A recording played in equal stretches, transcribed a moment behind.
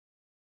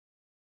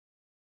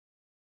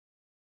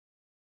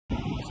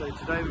So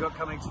today we've got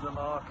coming to the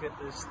market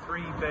this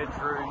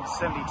 3-bedroom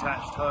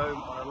semi-detached home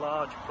on a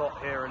large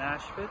plot here in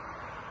Ashford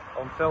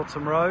on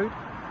Feltham Road,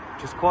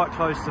 which is quite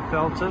close to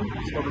Feltham.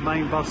 It's got the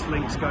main bus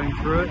links going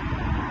through it.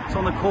 It's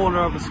on the corner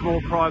of a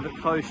small private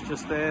close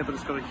just there, but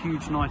it's got a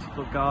huge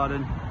 90-foot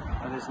garden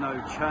and there's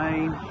no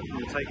chain.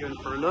 We'll take you in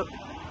for a look.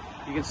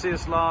 You can see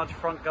this large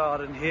front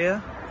garden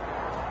here,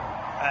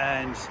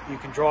 and you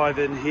can drive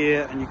in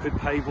here and you could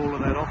pave all of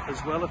that off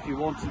as well if you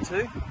wanted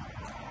to.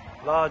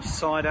 Large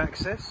side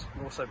access,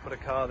 we'll also put a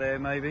car there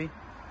maybe.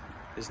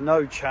 There's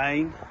no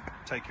chain.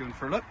 Take you in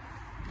for a look.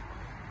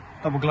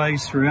 Double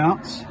glazed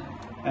throughout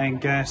and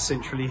gas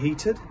centrally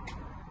heated.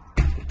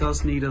 It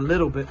does need a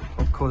little bit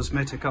of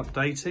cosmetic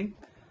updating,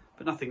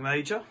 but nothing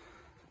major.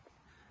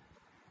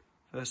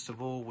 First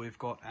of all, we've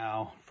got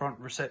our front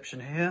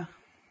reception here.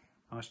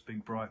 Nice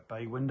big bright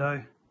bay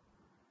window.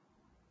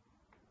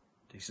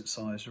 Decent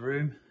sized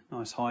room.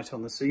 Nice height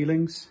on the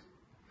ceilings.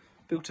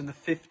 Built in the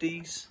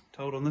 50s,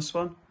 told on this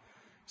one.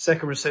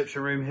 Second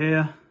reception room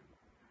here.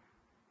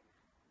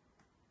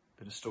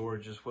 Bit of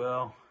storage as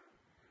well.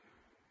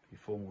 Your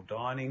formal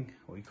dining,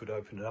 or you could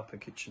open it up a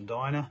kitchen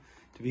diner.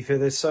 To be fair,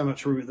 there's so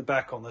much room at the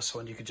back on this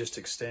one, you could just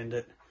extend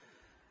it.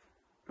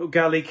 Little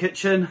galley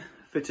kitchen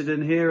fitted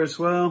in here as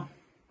well.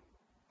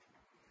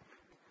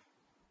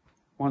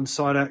 One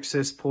side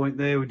access point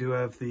there. We do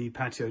have the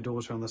patio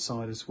doors around the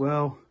side as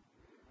well.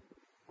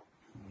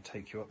 I'll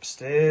take you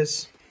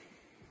upstairs.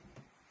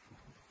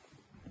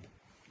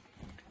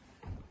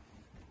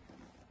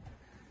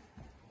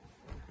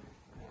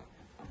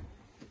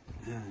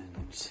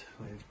 And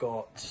we've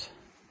got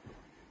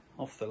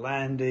off the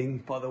landing,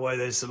 by the way,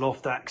 there's the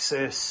loft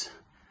access.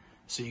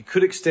 So you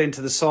could extend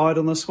to the side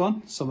on this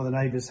one. Some of the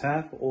neighbours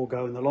have, or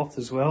go in the loft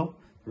as well.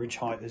 The ridge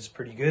height is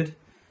pretty good.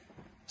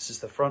 This is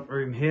the front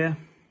room here.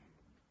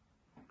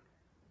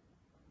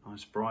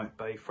 Nice bright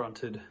bay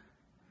fronted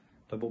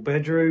double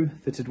bedroom,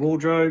 fitted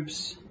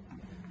wardrobes.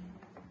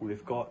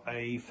 We've got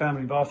a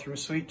family bathroom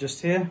suite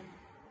just here.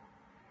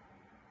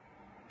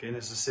 Again,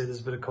 as I said,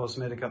 there's a bit of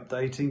cosmetic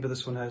updating, but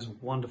this one has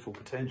wonderful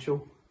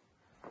potential.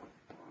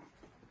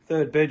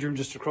 Third bedroom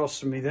just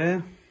across from me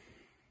there.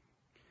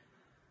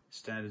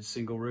 Standard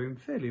single room,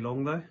 fairly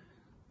long though,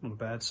 not a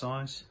bad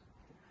size.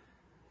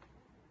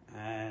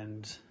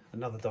 And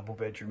another double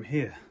bedroom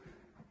here.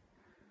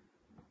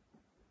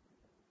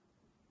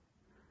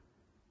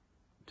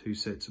 2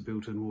 sets of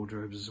built-in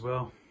wardrobes as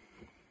well.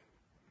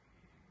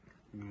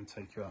 I'm going to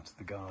take you out to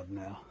the garden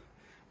now,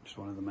 which is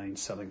one of the main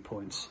selling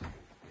points.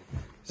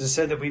 As I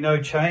said, there'll be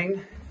no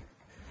chain.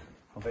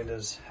 Our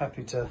vendor's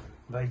happy to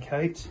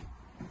vacate.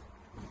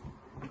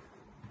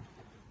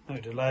 No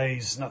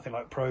delays, nothing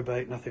like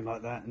probate, nothing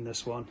like that in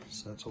this one.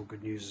 So that's all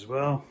good news as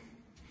well.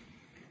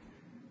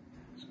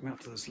 Let's come out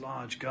to this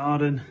large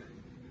garden.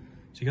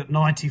 So you've got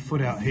 90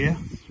 foot out here.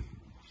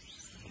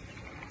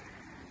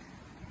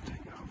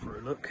 Take you out for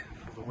a look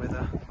for the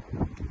weather.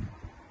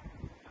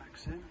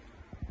 Backs in.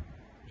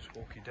 Just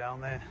walk you down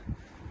there.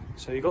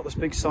 So you've got this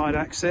big side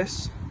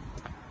access.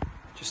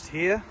 Just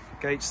here,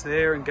 gates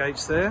there and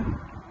gates there.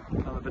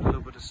 A little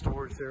bit of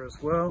storage there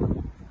as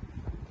well.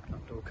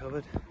 Outdoor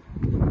covered.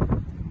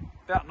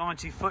 About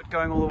 90 foot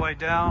going all the way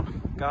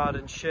down.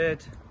 Garden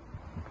shed.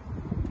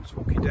 Just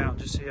walk you down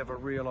just so you have a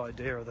real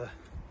idea of the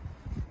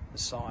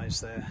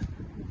size there.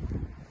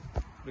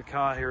 Put a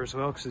car here as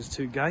well because there's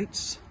 2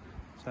 gates.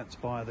 So that's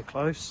via the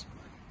close.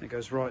 It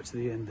goes right to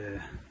the end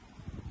there.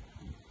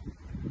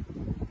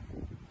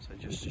 So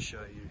just to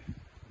show you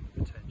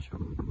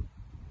potential.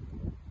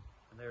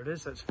 There it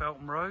is, that's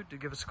Feltham Road. Do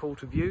give us a call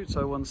to view. It's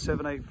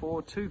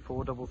 01784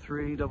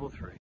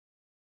 243333.